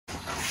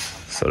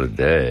So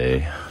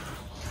today,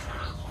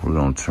 we're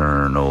gonna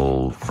turn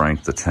old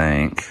Frank the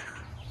Tank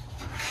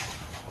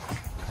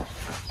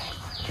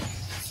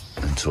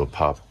into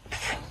a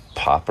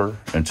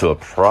into a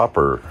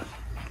proper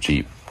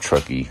Jeep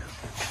truckie.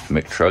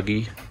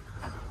 McTruggy.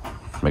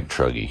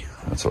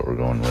 That's what we're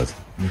going with.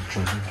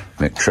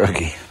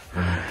 McTruggy.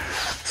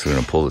 So we're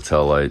gonna pull the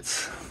tail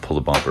lights, pull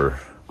the bumper,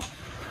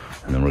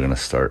 and then we're gonna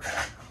start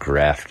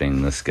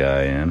grafting this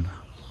guy in.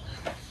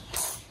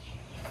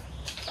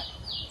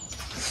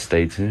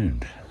 Stay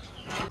tuned.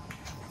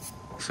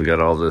 So we got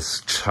all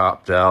this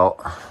chopped out,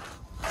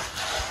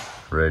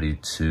 ready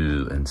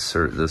to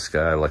insert this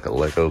guy like a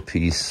Lego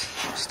piece.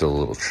 Still a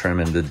little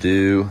trimming to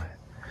do.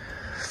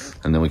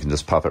 And then we can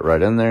just pop it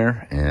right in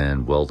there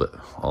and weld it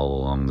all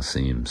along the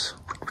seams.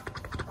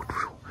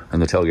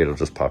 And the tailgate will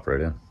just pop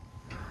right in.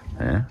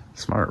 Yeah,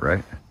 smart,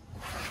 right?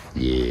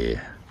 Yeah.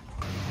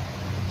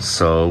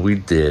 So we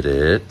did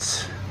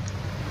it.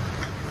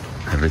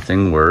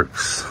 Everything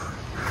works.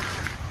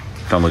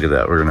 Don't look at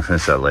that. We're gonna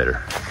finish that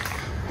later.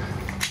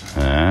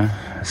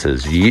 It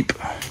says Yeep.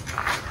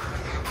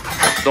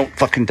 Don't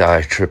fucking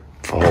die, trip,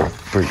 fall,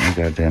 break your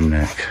goddamn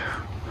neck.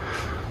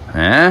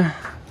 I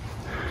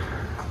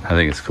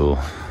think it's cool.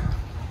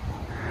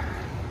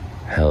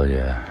 Hell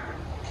yeah.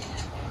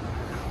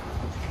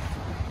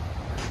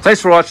 Thanks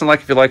for watching.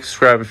 Like if you like,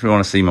 subscribe if you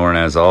want to see more, and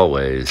as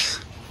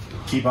always,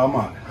 keep on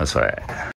modding. That's right.